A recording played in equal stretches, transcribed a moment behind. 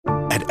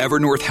At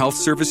Evernorth Health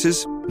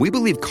Services, we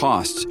believe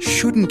costs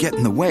shouldn't get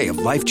in the way of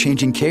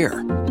life-changing care,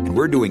 and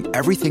we're doing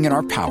everything in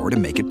our power to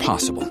make it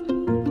possible.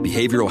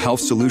 Behavioral health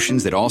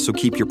solutions that also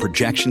keep your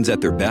projections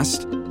at their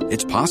best?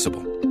 It's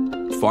possible.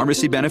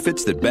 Pharmacy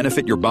benefits that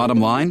benefit your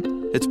bottom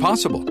line? It's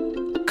possible.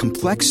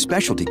 Complex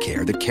specialty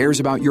care that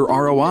cares about your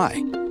ROI?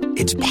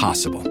 It's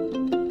possible.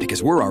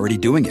 Because we're already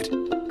doing it.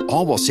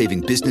 All while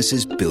saving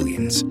businesses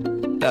billions.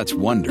 That's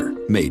Wonder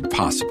made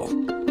possible.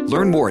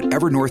 Learn more at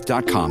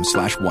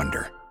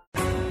evernorth.com/wonder.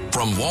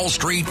 From Wall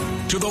Street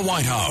to the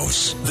White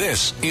House,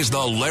 this is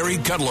the Larry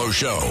Kudlow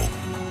Show.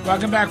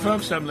 Welcome back,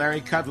 folks. I'm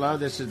Larry Kudlow.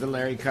 This is the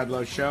Larry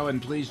Kudlow Show,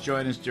 and please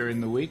join us during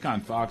the week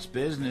on Fox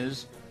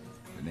Business.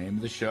 The name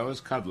of the show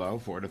is Kudlow,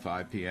 4 to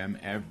 5 p.m.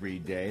 every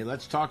day.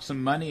 Let's talk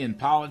some money and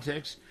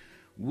politics.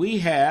 We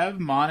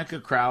have Monica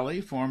Crowley,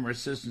 former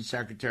Assistant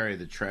Secretary of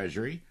the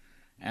Treasury,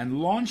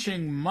 and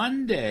launching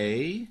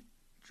Monday,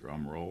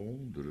 drum roll,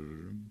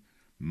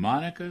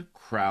 Monica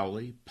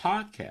Crowley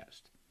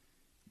podcast.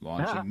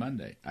 Launching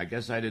Monday. I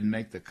guess I didn't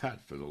make the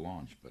cut for the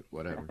launch, but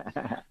whatever.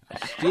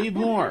 Steve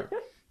Moore,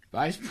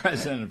 Vice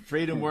President of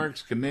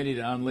FreedomWorks Committee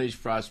to Unleash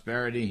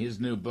Prosperity. His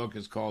new book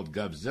is called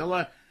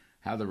Govzilla,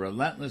 How the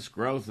Relentless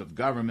Growth of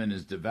Government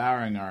is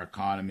Devouring Our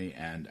Economy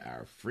and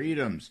Our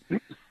Freedoms.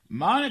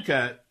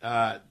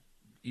 Monica,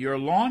 your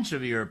launch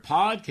of your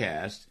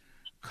podcast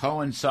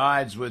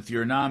coincides with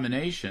your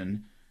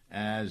nomination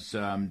as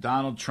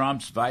Donald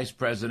Trump's vice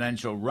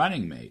presidential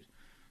running mate.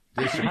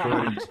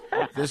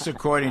 This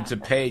according to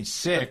Page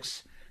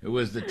 6. It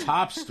was the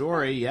top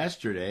story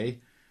yesterday.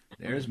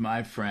 There's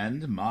my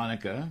friend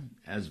Monica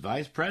as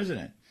vice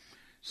president.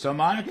 So,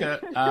 Monica,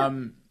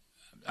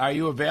 are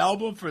you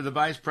available for the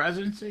vice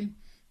presidency?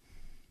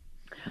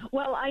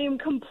 Well, I am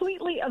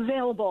completely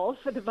available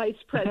for the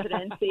vice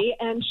presidency,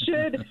 and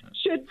should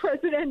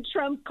President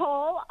Trump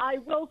call, I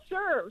will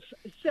serve.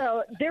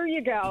 So there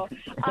you go.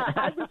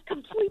 I was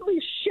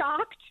completely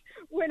shocked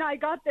when I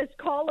got this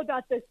call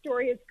about this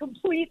story. It's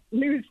complete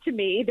news to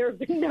me. There have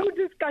been no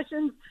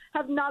discussions,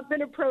 have not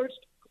been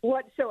approached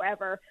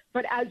whatsoever.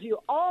 But as you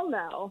all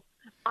know,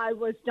 I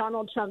was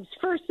Donald Trump's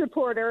first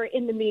supporter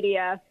in the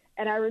media,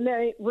 and I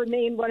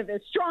remain one of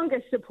his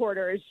strongest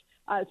supporters,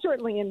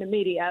 certainly in the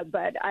media,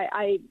 but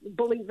I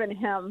believe in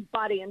him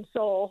body and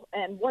soul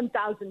and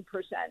 1,000%.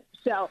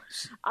 So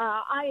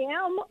I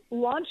am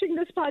launching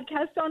this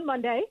podcast on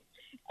Monday,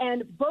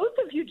 and both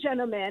of you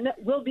gentlemen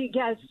will be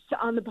guests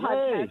on the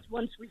podcast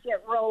once we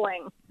get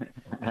rolling.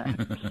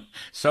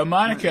 So,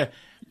 Monica,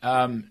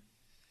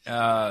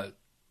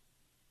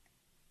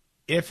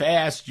 if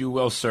asked, you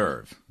will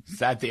serve. Is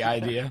that the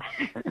idea?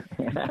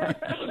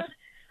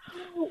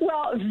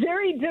 Well,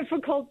 very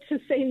difficult to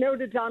say no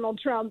to Donald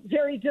Trump,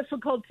 very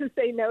difficult to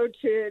say no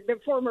to the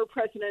former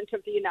president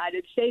of the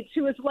United States,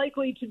 who is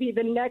likely to be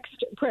the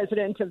next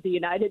president of the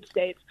United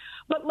States.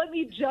 But let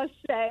me just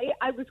say,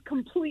 I was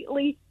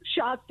completely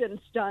shocked and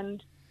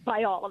stunned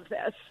by all of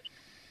this.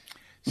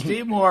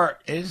 Steve Moore,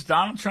 is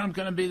Donald Trump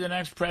going to be the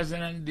next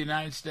president of the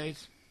United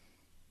States?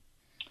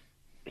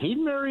 He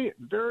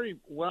very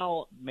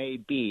well may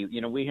be.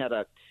 You know, we had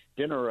a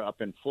dinner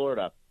up in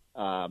Florida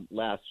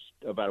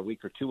about a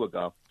week or two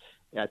ago.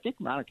 I think,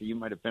 Monica, you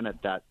might have been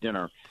at that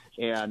dinner.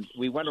 And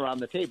we went around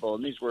the table,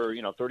 and these were,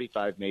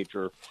 35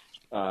 major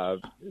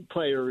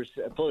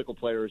political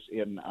players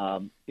in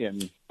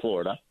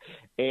Florida.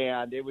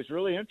 And it was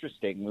really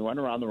interesting. We went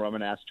around the room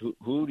and asked,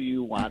 who do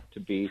you want to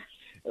be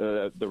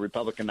the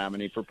Republican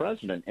nominee for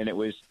president? And it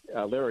was,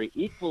 Larry,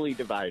 equally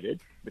divided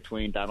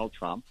between Donald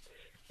Trump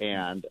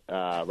and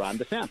Ron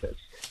DeSantis.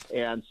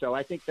 And so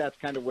I think that's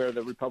kind of where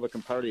the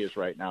Republican Party is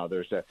right now.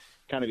 There's a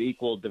kind of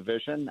equal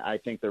division. I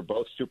think they're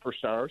both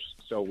superstars,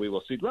 so we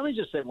will see. Let me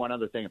just say one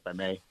other thing, if I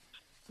may.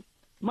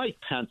 Mike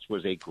Pence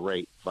was a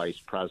great vice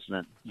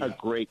president, a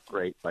great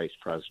vice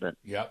president.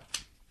 Yep.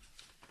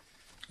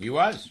 He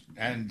was.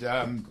 And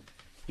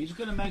he's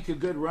going to make a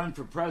good run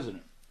for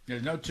president.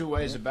 There's no two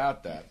ways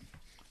about that.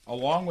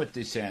 Along with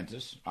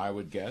DeSantis, I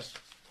would guess.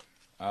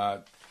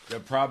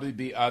 There'll probably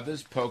be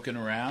others poking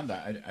around.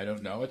 I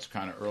don't know. It's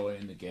kind of early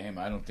in the game.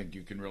 I don't think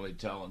you can really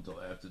tell until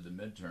after the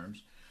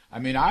midterms. I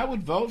mean, I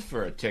would vote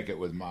for a ticket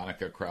with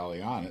Monica Crowley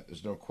on it.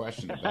 There's no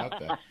question about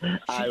that.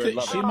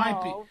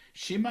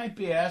 She might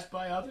be asked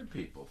by other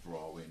people, for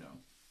all we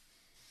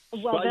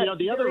know. Well,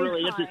 the other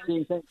really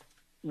interesting thing.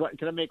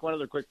 Can I make one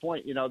other quick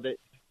point? That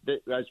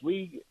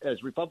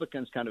as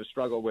Republicans kind of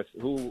struggle with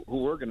who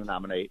we're going to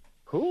nominate,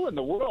 who in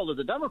the world are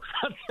the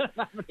Democrats going to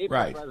nominate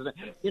for president?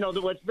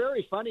 What's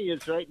very funny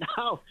is right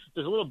now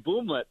there's a little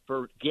boomlet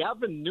for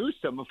Gavin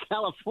Newsom of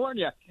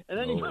California, and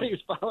anybody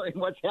who's following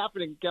what's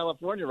happening in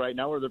California right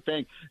now, where they're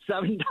paying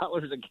 $7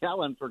 a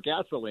gallon for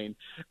gasoline,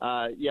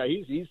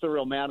 he's the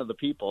real man of the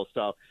people.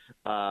 So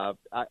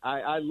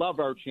I love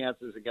our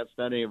chances against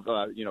any of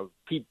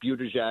Pete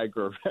Buttigieg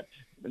or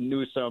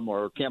Newsom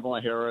or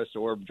Kamala Harris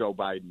or Joe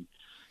Biden.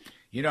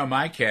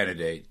 My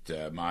candidate,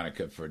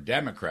 Monica, for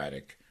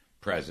Democratic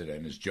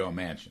president is Joe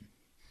Manchin.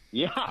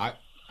 Yeah.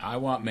 I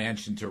want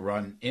Manchin to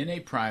run in a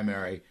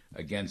primary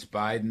against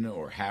Biden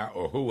or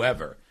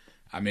whoever.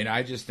 I mean,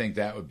 I just think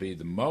that would be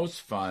the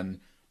most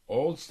fun,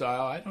 old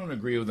style. I don't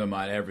agree with him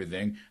on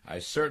everything. I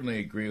certainly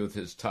agree with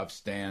his tough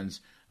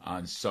stance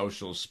on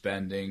social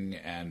spending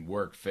and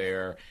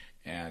workfare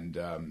and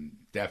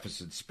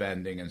deficit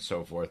spending and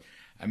so forth.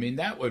 I mean,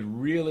 that would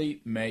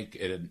really make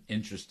it an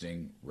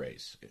interesting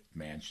race if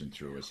Manchin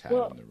threw his hat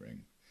in the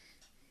ring.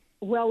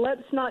 Well,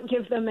 let's not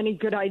give them any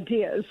good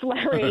ideas,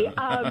 Larry.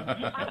 I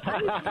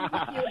agree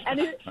with you. And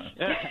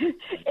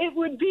it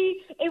would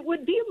be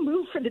a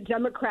move for the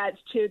Democrats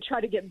to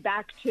try to get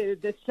back to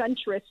the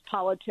centrist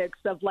politics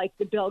of like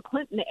the Bill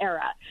Clinton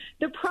era.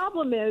 The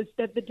problem is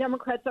that the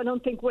Democrats, I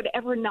don't think, would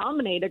ever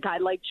nominate a guy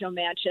like Joe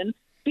Manchin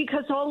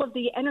because all of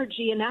the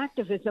energy and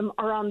activism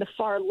are on the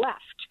far left.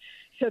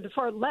 So the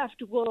far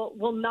left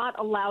will not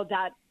allow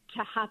that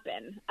to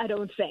happen, I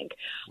don't think.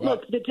 Well,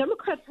 look, the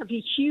Democrats have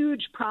a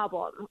huge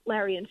problem,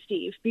 Larry and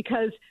Steve,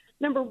 because,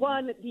 number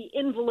one, the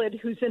invalid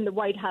who's in the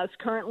White House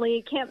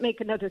currently can't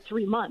make another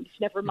 3 months,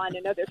 never mind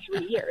another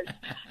 3 years.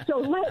 So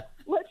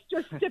let's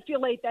just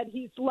stipulate that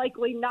he's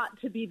likely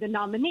not to be the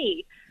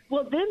nominee.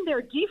 Well, then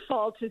their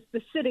default is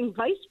the sitting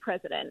vice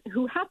president,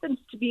 who happens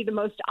to be the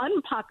most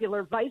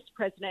unpopular vice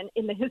president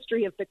in the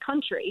history of the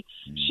country.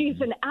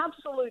 She's an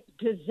absolute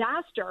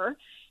disaster.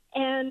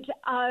 And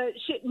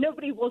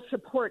nobody will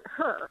support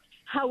her.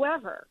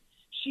 However,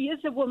 she is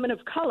a woman of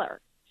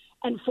color.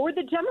 And for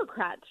the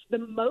Democrats, the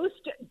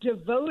most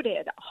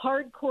devoted,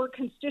 hardcore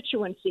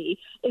constituency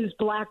is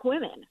black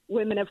women,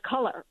 women of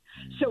color.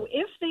 So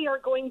if they are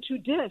going to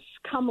diss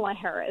Kamala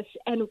Harris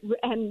and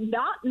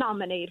not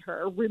nominate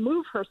her,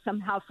 remove her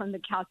somehow from the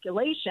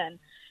calculation,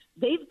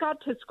 they've got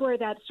to square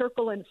that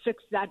circle and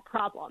fix that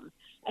problem.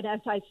 And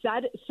as I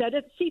said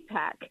at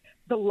CPAC,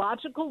 the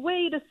logical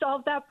way to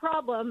solve that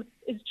problem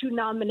is to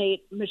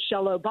nominate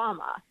Michelle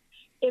Obama.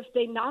 If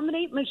they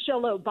nominate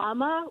Michelle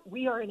Obama,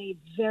 we are in a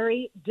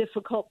very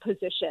difficult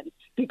position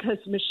because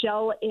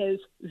Michelle is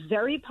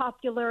very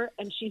popular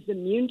and she's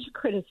immune to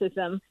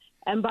criticism.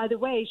 And by the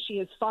way, she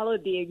has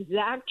followed the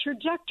exact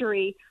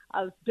trajectory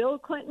of Bill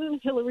Clinton,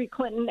 Hillary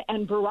Clinton,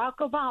 and Barack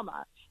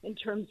Obama in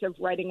terms of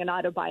writing an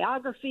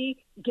autobiography,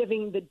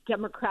 giving the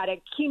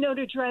Democratic keynote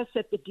address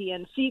at the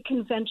DNC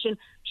convention.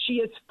 She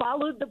has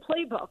followed the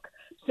playbook.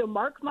 So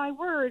mark my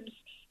words,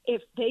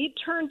 if they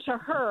turn to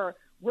her,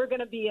 we're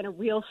going to be in a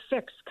real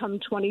fix come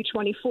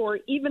 2024,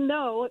 even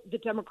though the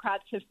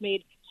Democrats have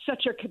made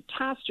such a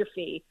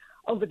catastrophe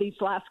over these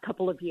last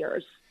couple of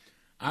years.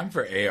 I'm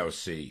for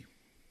AOC.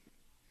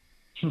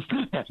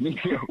 Me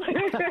too.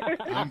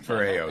 I'm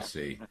for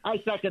AOC. I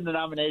second the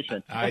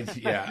nomination.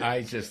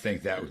 I just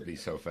think that would be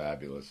so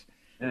fabulous.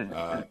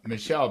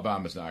 Michelle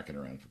Obama's not going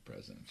to run for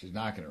president. She's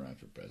not going to run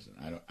for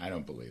president. I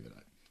don't believe it.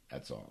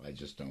 That's all. I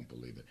just don't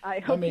believe it. I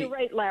hope you're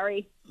right,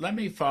 Larry. Let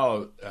me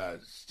follow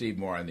Steve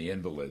Moore on the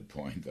invalid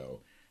point, though.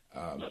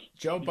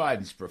 Joe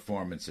Biden's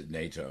performance at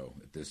NATO,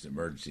 at this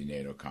emergency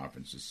NATO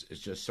conference, is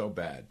just so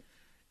bad.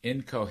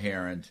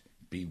 Incoherent,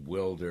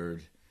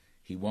 bewildered.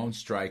 He won't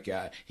strike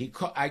out.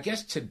 I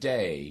guess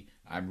today,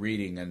 I'm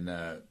reading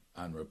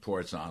on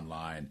reports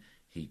online,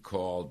 he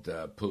called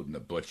Putin a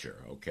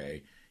butcher,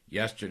 okay?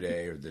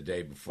 Yesterday or the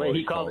day before. Wait,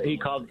 he called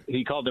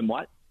him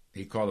what?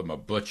 He called him a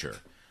butcher.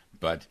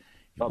 But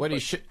what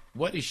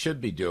he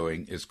should be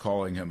doing is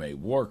calling him a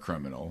war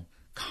criminal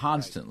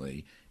constantly.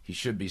 Right. He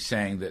should be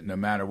saying that no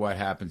matter what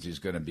happens, he's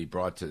going to be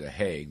brought to The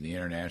Hague, the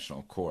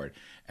International Court.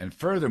 And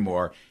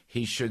furthermore,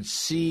 he should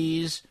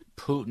seize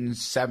Putin's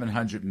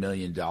 $700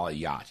 million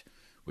yacht,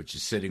 which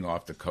is sitting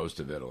off the coast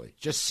of Italy.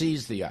 Just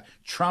seize the yacht.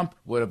 Trump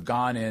would have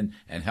gone in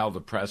and held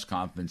a press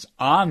conference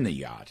on the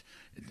yacht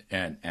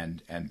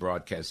and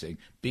broadcasting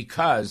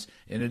because,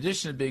 in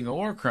addition to being a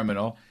war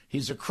criminal,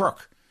 he's a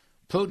crook.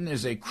 Putin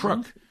is a crook.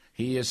 Mm-hmm.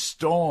 He has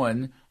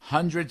stolen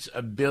hundreds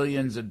of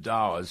billions of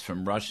dollars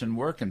from Russian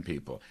working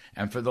people.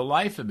 And for the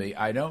life of me,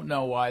 I don't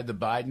know why the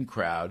Biden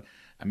crowd,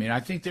 I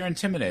think they're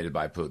intimidated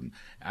by Putin.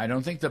 I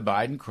don't think the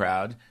Biden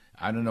crowd,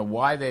 I don't know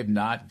why they've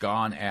not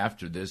gone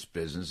after this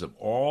business of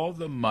all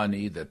the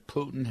money that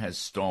Putin has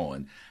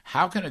stolen.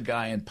 How can a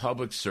guy in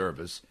public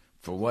service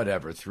for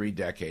 3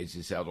 decades,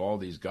 he's held all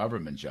these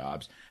government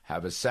jobs,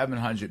 have a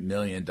 $700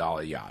 million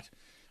yacht?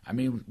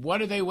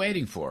 What are they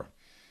waiting for?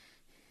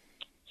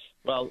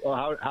 Well,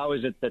 how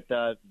is it that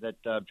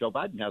Joe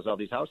Biden has all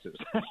these houses?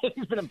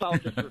 He's been in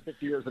politics for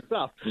 50 years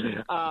himself.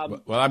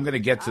 Well, I'm going to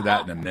get to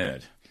that in a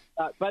minute.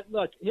 But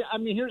look,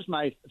 here's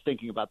my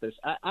thinking about this.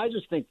 I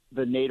just think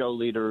the NATO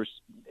leaders,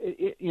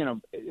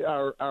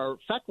 are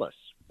feckless.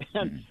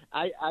 And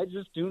I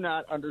just do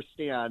not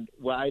understand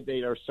why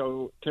they are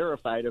so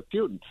terrified of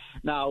Putin.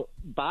 Now,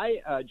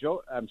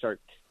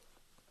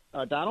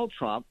 Donald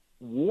Trump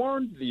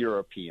warned the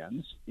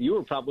Europeans. You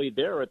were probably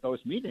there at those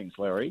meetings,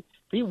 Larry.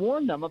 He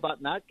warned them about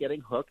not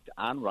getting hooked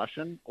on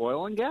Russian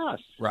oil and gas.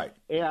 Right.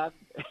 And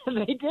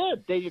they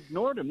did. They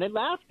ignored him. They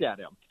laughed at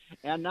him.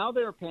 And now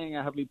they're paying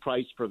a heavy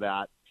price for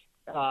that.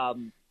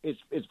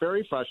 It's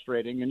very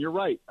frustrating. And you're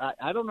right.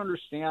 I don't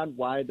understand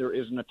why there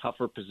isn't a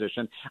tougher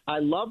position. I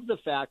love the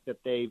fact that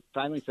they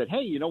finally said,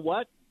 hey, you know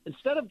what?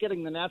 Instead of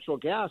getting the natural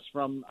gas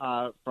from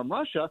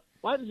Russia,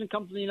 why doesn't it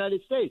come from the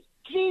United States?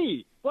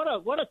 Gee, what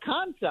a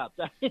concept.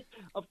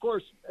 Of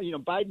course,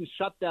 Biden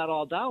shut that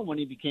all down when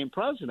he became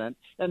president,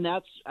 and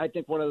that's, I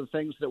think, one of the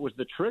things that was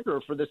the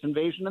trigger for this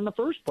invasion in the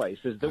first place,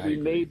 is that we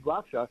made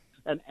Russia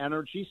an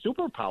energy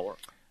superpower.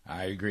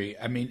 I agree.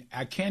 I mean,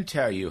 I can't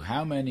tell you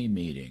how many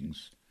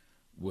meetings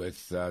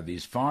with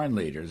these foreign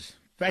leaders,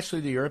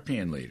 especially the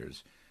European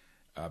leaders,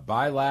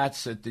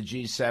 bilats at the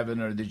G7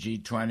 or the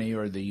G20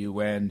 or the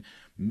UN,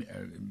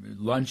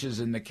 lunches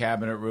in the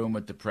cabinet room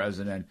with the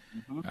president.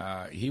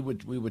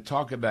 Mm-hmm. We would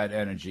talk about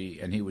energy,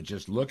 and he would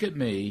just look at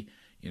me,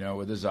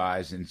 with his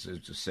eyes and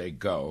just say,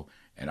 go.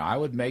 And I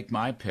would make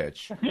my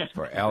pitch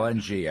for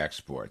LNG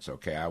exports.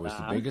 Okay, I was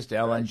the biggest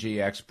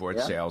LNG export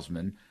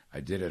salesman. I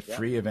did it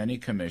free of any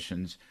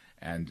commissions,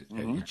 and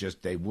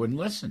they wouldn't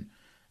listen.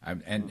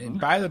 And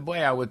by the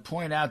way, I would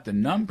point out the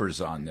numbers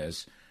on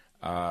this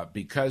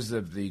because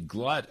of the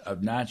glut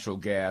of natural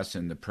gas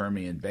in the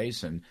Permian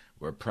Basin,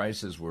 where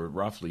prices were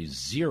roughly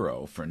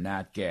zero for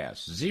nat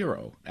gas.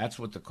 Zero. That's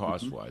what the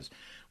cost was.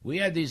 We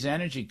had these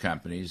energy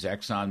companies,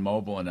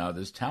 ExxonMobil and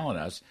others, telling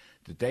us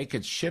that they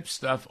could ship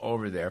stuff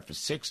over there for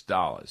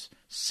 $6.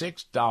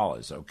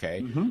 $6,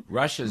 okay?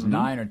 Russia's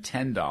 $9 or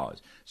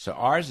 $10. So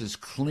ours is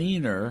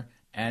cleaner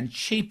and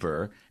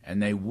cheaper,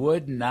 and they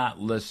would not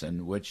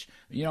listen, which,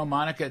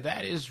 Monica,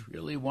 that is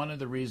really one of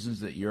the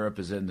reasons that Europe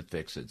is in the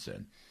fix it's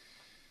in.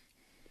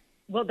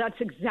 Well, that's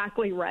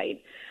exactly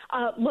right.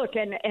 Look,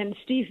 and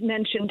Steve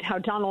mentioned how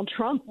Donald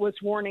Trump was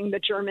warning the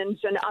Germans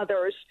and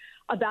others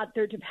about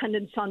their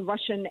dependence on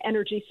Russian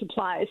energy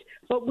supplies.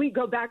 But we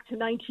go back to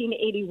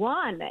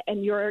 1981,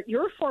 and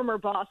your former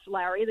boss,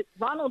 Larry,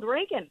 Ronald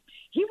Reagan,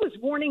 he was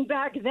warning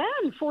back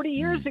then, 40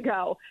 years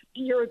ago,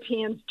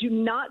 Europeans, do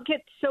not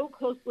get so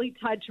closely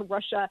tied to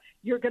Russia.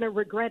 You're going to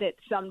regret it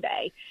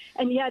someday.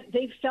 And yet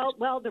they felt,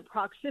 well, the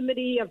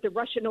proximity of the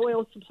Russian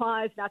oil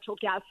supplies, natural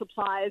gas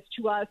supplies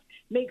to us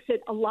makes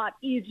it a lot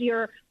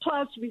easier.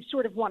 Plus, we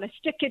sort of want to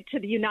stick it to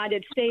the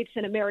United States,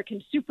 an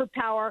American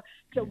superpower,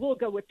 so we'll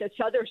go with this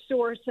other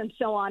source and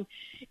so on.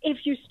 If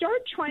you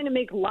start trying to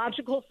make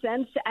logical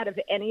sense out of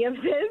any of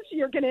this,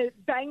 you're going to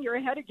bang your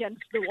head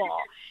against the wall.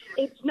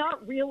 It's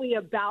not really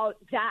about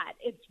that.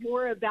 It's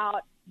more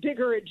about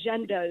bigger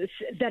agendas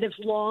that have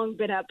long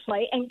been at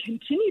play and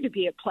continue to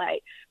be at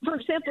play. For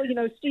example,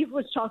 Steve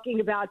was talking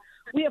about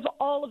we have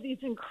all of these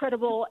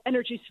incredible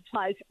energy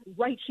supplies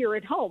right here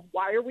at home.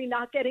 Why are we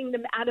not getting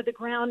them out of the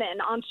ground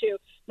and onto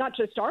not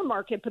just our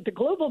market, but the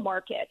global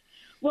market?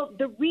 Well,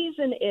 the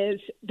reason is,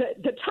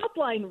 the top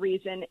line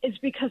reason is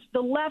because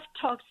the left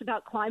talks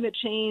about climate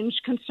change,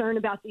 concern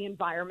about the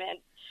environment.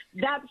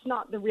 That's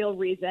not the real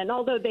reason,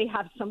 although they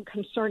have some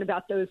concern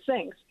about those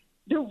things.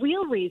 The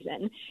real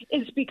reason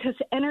is because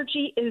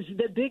energy is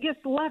the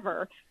biggest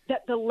lever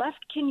that the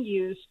left can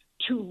use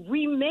to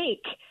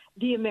remake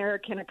the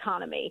American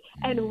economy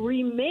and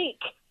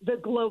remake the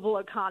global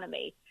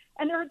economy.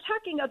 And they're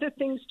attacking other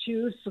things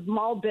too,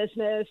 small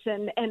business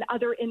and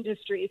other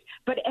industries.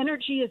 But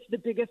energy is the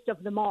biggest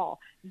of them all.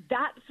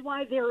 That's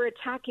why they're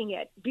attacking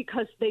it,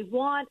 because they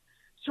want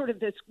sort of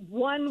this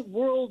one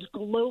world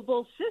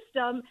global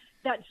system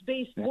that's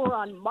based more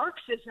on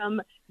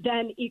Marxism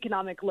than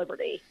economic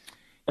liberty.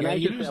 And I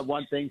just add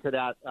one thing to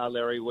that,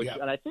 Larry,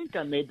 and I think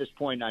I made this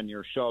point on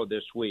your show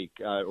this week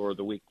or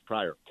the week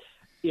prior.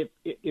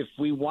 If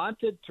we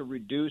wanted to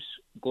reduce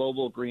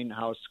global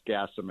greenhouse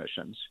gas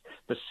emissions,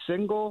 the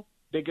single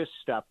biggest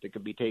step that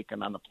could be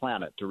taken on the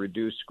planet to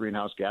reduce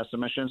greenhouse gas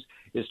emissions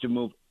is to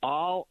move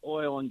all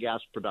oil and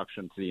gas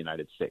production to the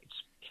United States,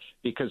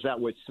 because that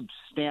would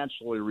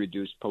substantially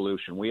reduce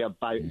pollution. We have,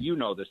 you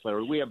know this,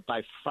 Larry, we have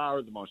by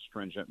far the most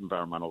stringent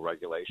environmental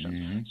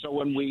regulations. So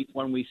when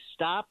we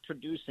stop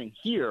producing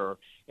here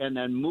and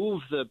then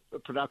move the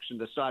production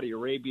to Saudi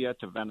Arabia,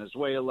 to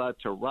Venezuela,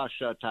 to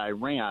Russia, to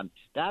Iran,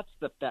 that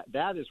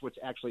is what's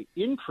actually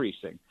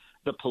increasing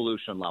the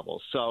pollution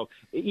levels. So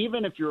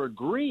even if you're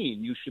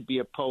agreeing, you should be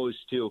opposed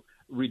to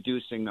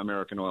reducing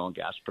American oil and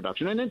gas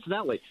production. And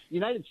incidentally, the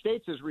United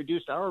States has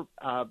reduced our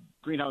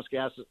greenhouse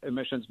gas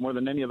emissions more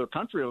than any other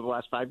country over the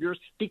last 5 years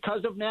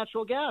because of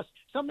natural gas.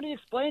 Somebody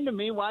explain to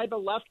me why the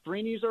left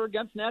greenies are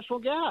against natural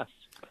gas.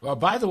 Well,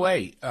 by the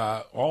way,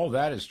 all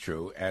that is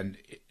true, and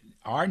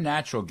our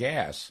natural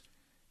gas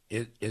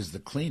is the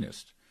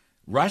cleanest.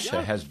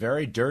 Russia has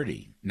very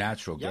dirty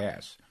natural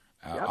gas.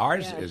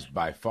 Ours is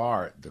by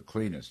far the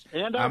cleanest.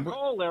 And our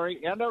coal,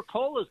 Larry, and our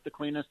coal is the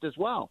cleanest as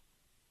well.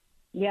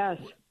 Yes.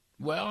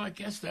 Well, I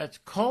guess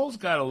coal's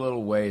got a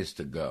little ways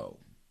to go.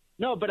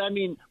 No, but I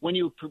mean, when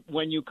you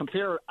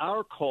compare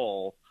our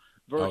coal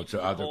versus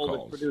to other coal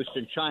coals that's produced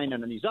in China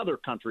and these other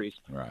countries,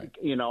 right?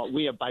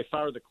 We have by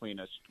far the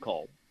cleanest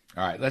coal.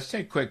 All right, let's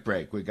take a quick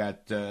break. We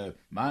got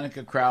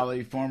Monica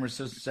Crowley, former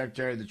Assistant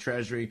Secretary of the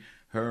Treasury.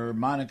 Her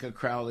Monica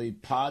Crowley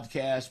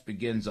podcast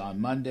begins on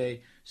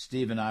Monday.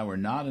 Steve and I were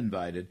not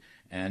invited.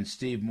 And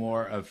Steve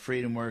Moore of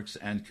FreedomWorks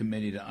and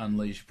Committee to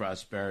Unleash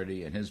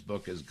Prosperity, and his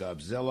book is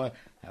Govzilla,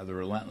 How the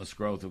Relentless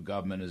Growth of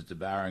Government is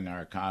Devouring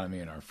Our Economy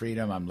and Our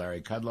Freedom. I'm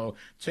Larry Kudlow.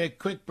 Take a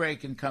quick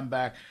break and come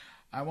back.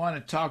 I want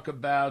to talk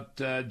about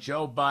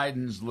Joe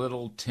Biden's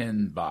little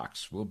tin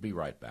box. We'll be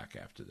right back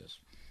after this.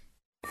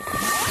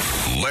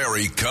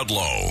 Larry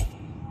Kudlow.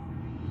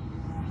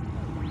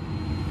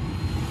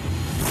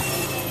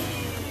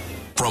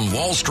 From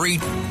Wall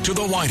Street to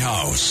the White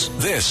House,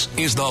 this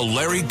is the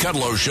Larry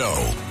Kudlow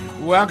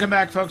Show. Welcome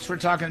back, folks. We're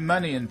talking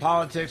money and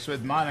politics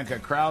with Monica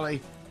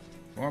Crowley,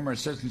 former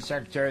Assistant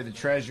Secretary of the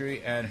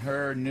Treasury, and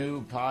her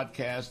new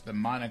podcast, the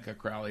Monica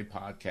Crowley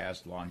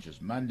Podcast,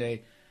 launches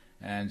Monday.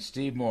 And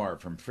Steve Moore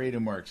from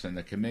FreedomWorks and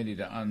the Committee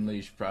to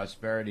Unleash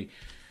Prosperity.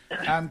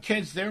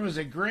 Kids, there was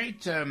a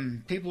great,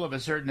 people of a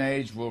certain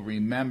age will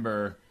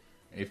remember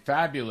a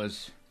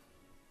fabulous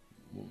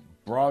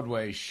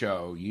Broadway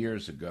show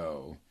years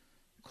ago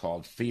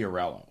called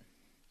Fiorello.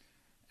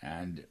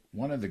 And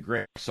one of the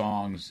great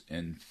songs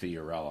in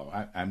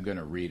Fiorello, I'm going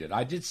to read it.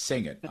 I did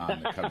sing it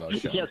on the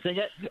Kudlow Show. Yeah, sing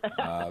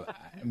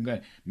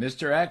it.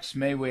 Mr. X,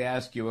 may we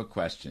ask you a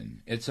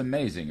question? It's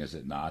amazing, is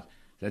it not,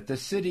 that the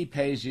city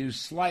pays you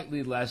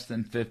slightly less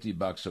than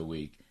 $50 a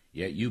week,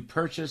 yet you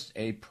purchased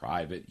a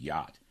private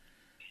yacht.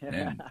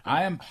 And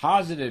I am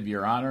positive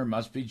Your Honor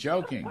must be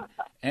joking.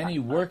 Any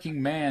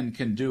working man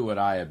can do what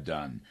I have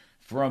done.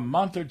 For a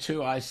month or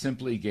two, I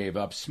simply gave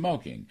up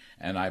smoking,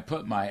 and I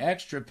put my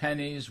extra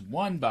pennies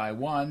one by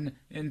one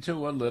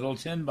into a little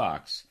tin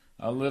box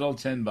that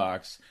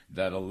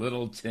a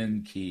little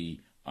tin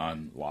key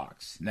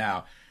unlocks.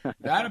 Now,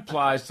 that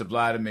applies to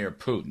Vladimir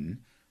Putin,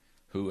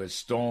 who has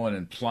stolen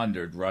and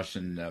plundered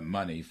Russian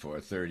money for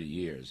 30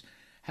 years.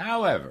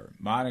 However,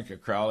 Monica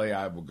Crowley,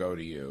 I will go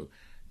to you.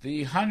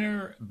 The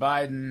Hunter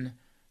Biden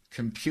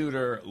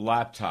computer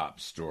laptop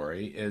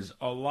story is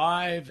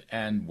alive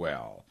and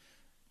well.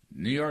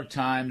 New York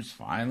Times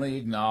finally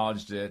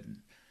acknowledged it.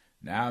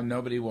 Now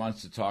nobody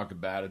wants to talk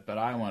about it, but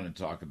I want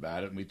to talk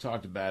about it. And we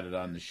talked about it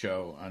on the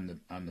show,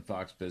 on the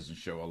Fox Business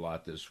Show a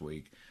lot this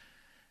week.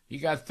 He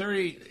got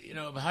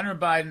Hunter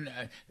Biden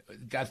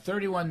got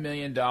 $31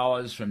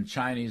 million from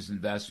Chinese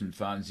investment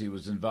funds. He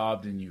was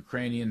involved in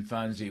Ukrainian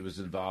funds. He was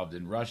involved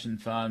in Russian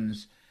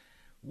funds.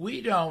 We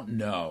don't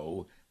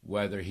know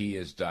whether he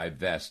is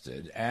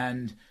divested.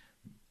 And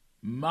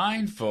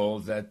mindful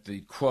that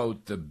the,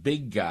 quote, the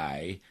big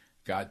guy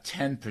got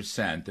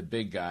 10%, the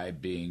big guy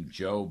being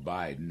Joe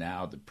Biden,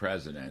 now the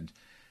president.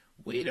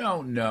 We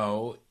don't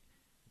know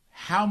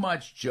how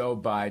much Joe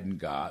Biden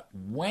got,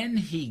 when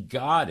he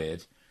got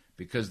it,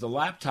 because the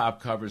laptop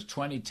covers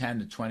 2010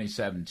 to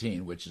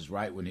 2017, which is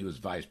right when he was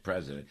vice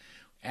president.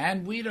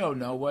 And we don't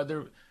know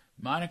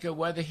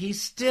whether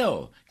he's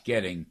still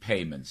getting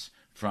payments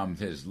from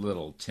his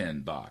little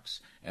tin box.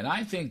 And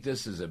I think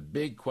this is a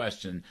big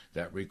question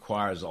that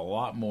requires a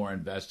lot more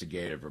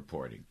investigative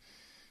reporting.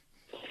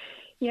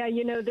 Yeah,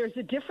 there's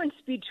a difference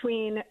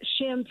between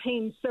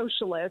champagne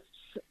socialists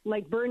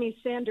like Bernie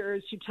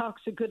Sanders, who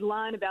talks a good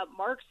line about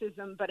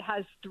Marxism but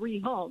has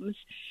 3 homes,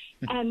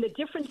 and the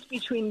difference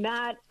between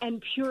that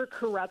and pure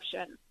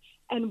corruption.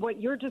 And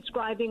what you're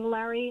describing,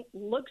 Larry,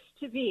 looks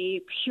to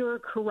be pure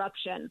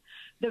corruption.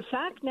 The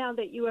fact now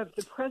that you have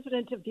the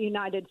President of the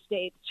United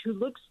States who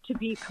looks to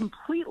be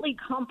completely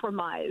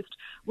compromised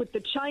with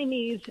the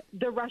Chinese,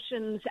 the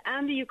Russians,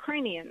 and the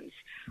Ukrainians,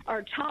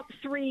 our top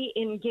 3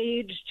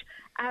 engaged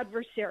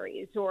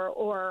adversaries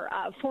or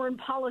foreign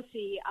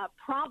policy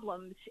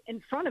problems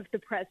in front of the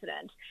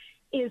president,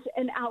 is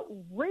an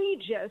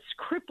outrageous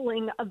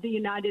crippling of the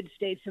United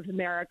States of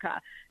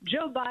America.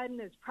 Joe Biden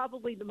is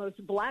probably the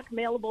most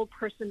blackmailable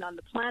person on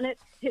the planet.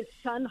 His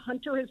son,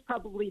 Hunter, is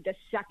probably the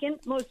second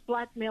most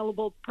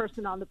blackmailable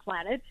person on the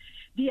planet.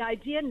 The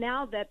idea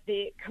now that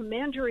the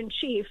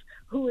commander-in-chief,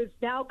 who has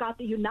now got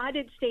the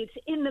United States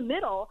in the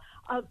middle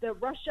of the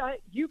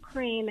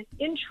Russia-Ukraine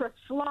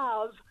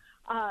intra-Slav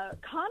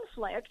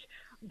conflict,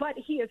 but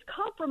he is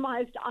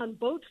compromised on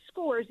both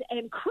scores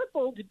and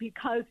crippled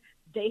because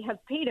they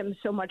have paid him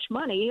so much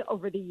money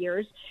over the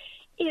years,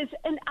 is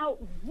an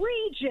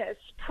outrageous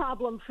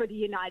problem for the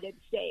United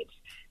States.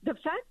 The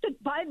fact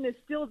that Biden is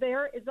still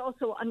there is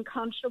also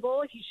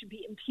unconscionable. He should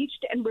be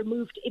impeached and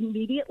removed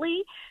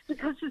immediately,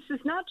 because this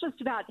is not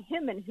just about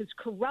him and his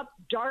corrupt,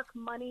 dark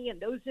money and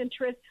those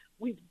interests.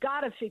 We've got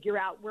to figure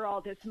out where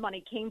all this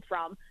money came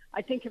from.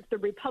 I think if the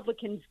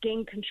Republicans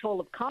gain control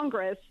of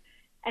Congress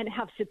and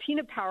have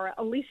subpoena power,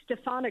 Elise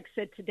Stefanik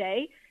said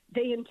today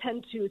they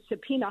intend to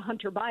subpoena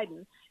Hunter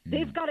Biden.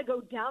 They've got to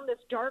go down this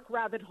dark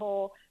rabbit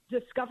hole,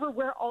 discover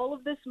where all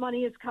of this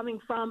money is coming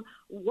from,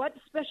 what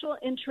special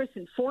interests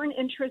and foreign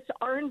interests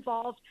are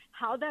involved,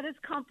 how that has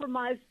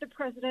compromised the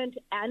president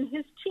and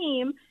his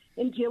team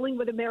in dealing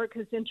with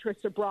America's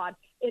interests abroad.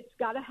 It's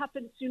got to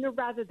happen sooner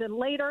rather than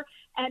later.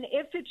 And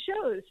if it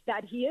shows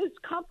that he is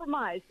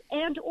compromised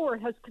and or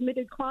has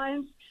committed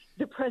crimes,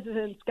 the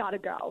president's got to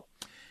go.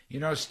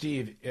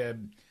 Steve,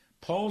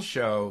 polls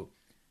show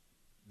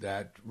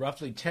that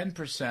roughly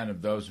 10%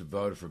 of those who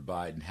voted for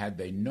Biden, had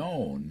they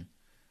known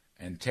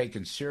and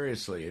taken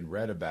seriously and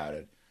read about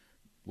it,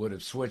 would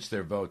have switched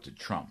their vote to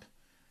Trump.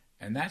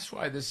 And that's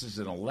why this is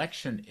an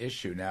election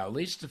issue. Now,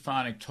 Elise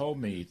Stefanik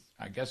told me,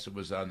 I guess it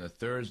was on the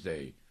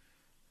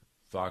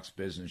Fox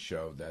Business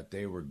Show that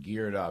they were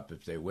geared up,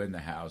 if they win the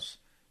House,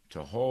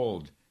 to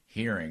hold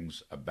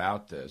hearings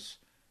about this.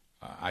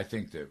 I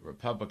think that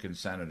Republican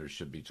senators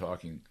should be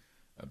talking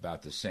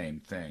about the same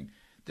thing.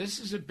 This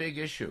is a big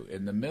issue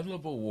in the middle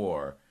of a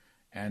war,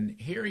 and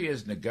here he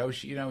is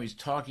negotiating. He's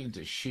talking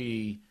to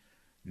Xi.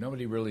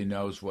 Nobody really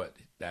knows what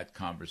that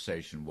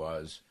conversation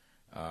was.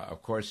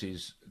 Of course,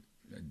 he's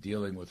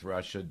dealing with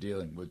Russia,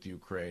 dealing with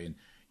Ukraine.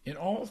 In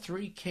all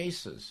three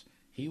cases,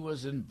 he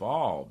was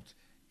involved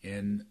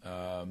in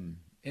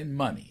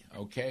money,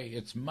 okay?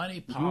 It's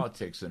money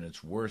politics in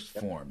its worst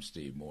form,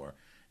 Steve Moore.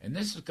 And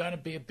this is going to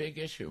be a big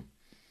issue.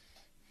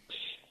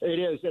 It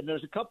is, and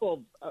there's a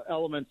couple of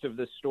elements of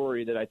this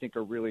story that I think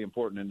are really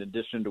important in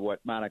addition to what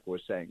Monica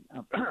was saying.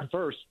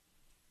 First,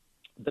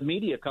 the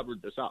media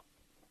covered this up.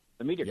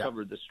 The media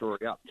covered this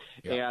story up.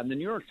 And the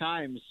New York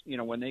Times,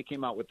 when they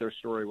came out with their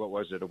story, what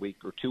was it, a week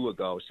or two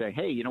ago, saying,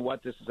 hey, you know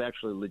what, this is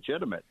actually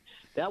legitimate.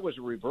 That was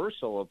a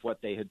reversal of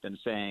what they had been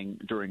saying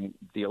during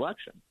the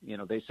election.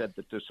 They said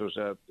that this was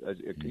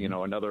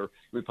another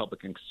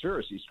Republican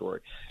conspiracy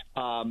story.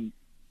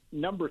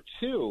 Number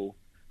two,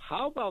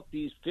 how about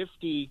these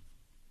 50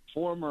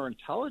 former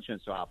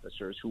intelligence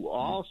officers who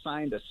all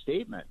signed a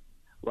statement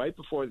right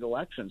before the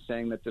election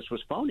saying that this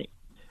was phony?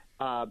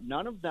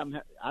 None of them,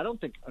 I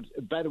don't think,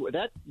 by the way,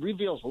 that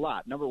reveals a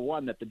lot. Number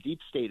one, that the deep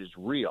state is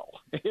real.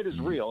 It is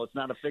real. It's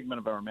not a figment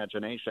of our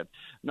imagination.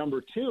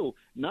 Number two,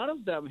 none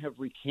of them have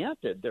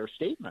recanted their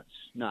statements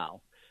now.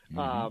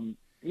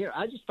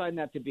 I just find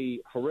that to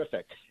be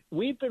horrific.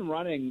 We've been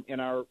running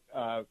in our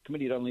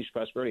Committee to Unleash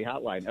Prosperity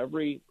hotline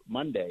every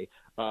Monday.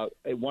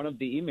 One of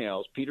the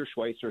emails, Peter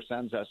Schweitzer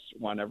sends us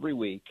one every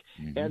week,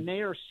 and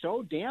they are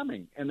so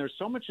damning, and there's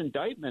so much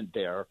indictment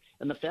there.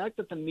 And the fact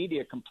that the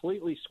media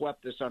completely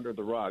swept this under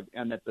the rug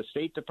and that the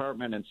State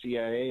Department and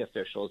CIA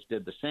officials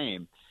did the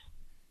same,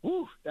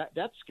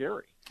 that's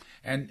scary.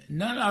 And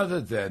none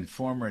other than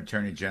former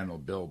Attorney General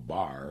Bill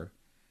Barr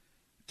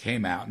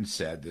came out and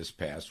said this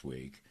past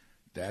week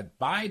that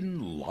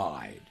Biden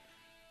lied.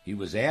 He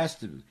was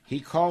asked, he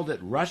called it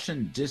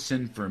Russian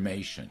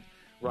disinformation.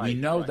 We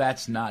know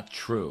that's not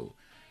true.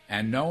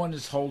 And no one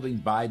is holding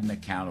Biden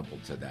accountable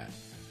to that.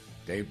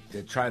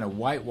 They're trying to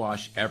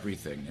whitewash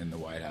everything in the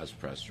White House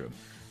press room.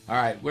 All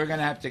right, we're going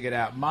to have to get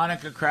out.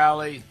 Monica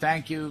Crowley,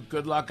 thank you.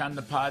 Good luck on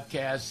the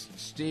podcast.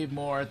 Steve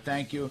Moore,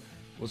 thank you.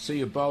 We'll see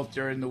you both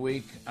during the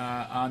week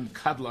on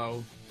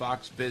Kudlow,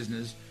 Fox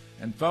Business.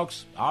 And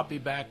folks, I'll be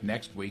back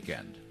next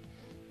weekend.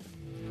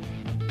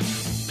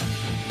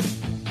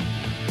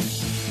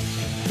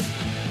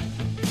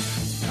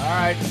 All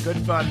right, good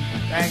fun.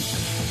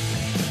 Thanks.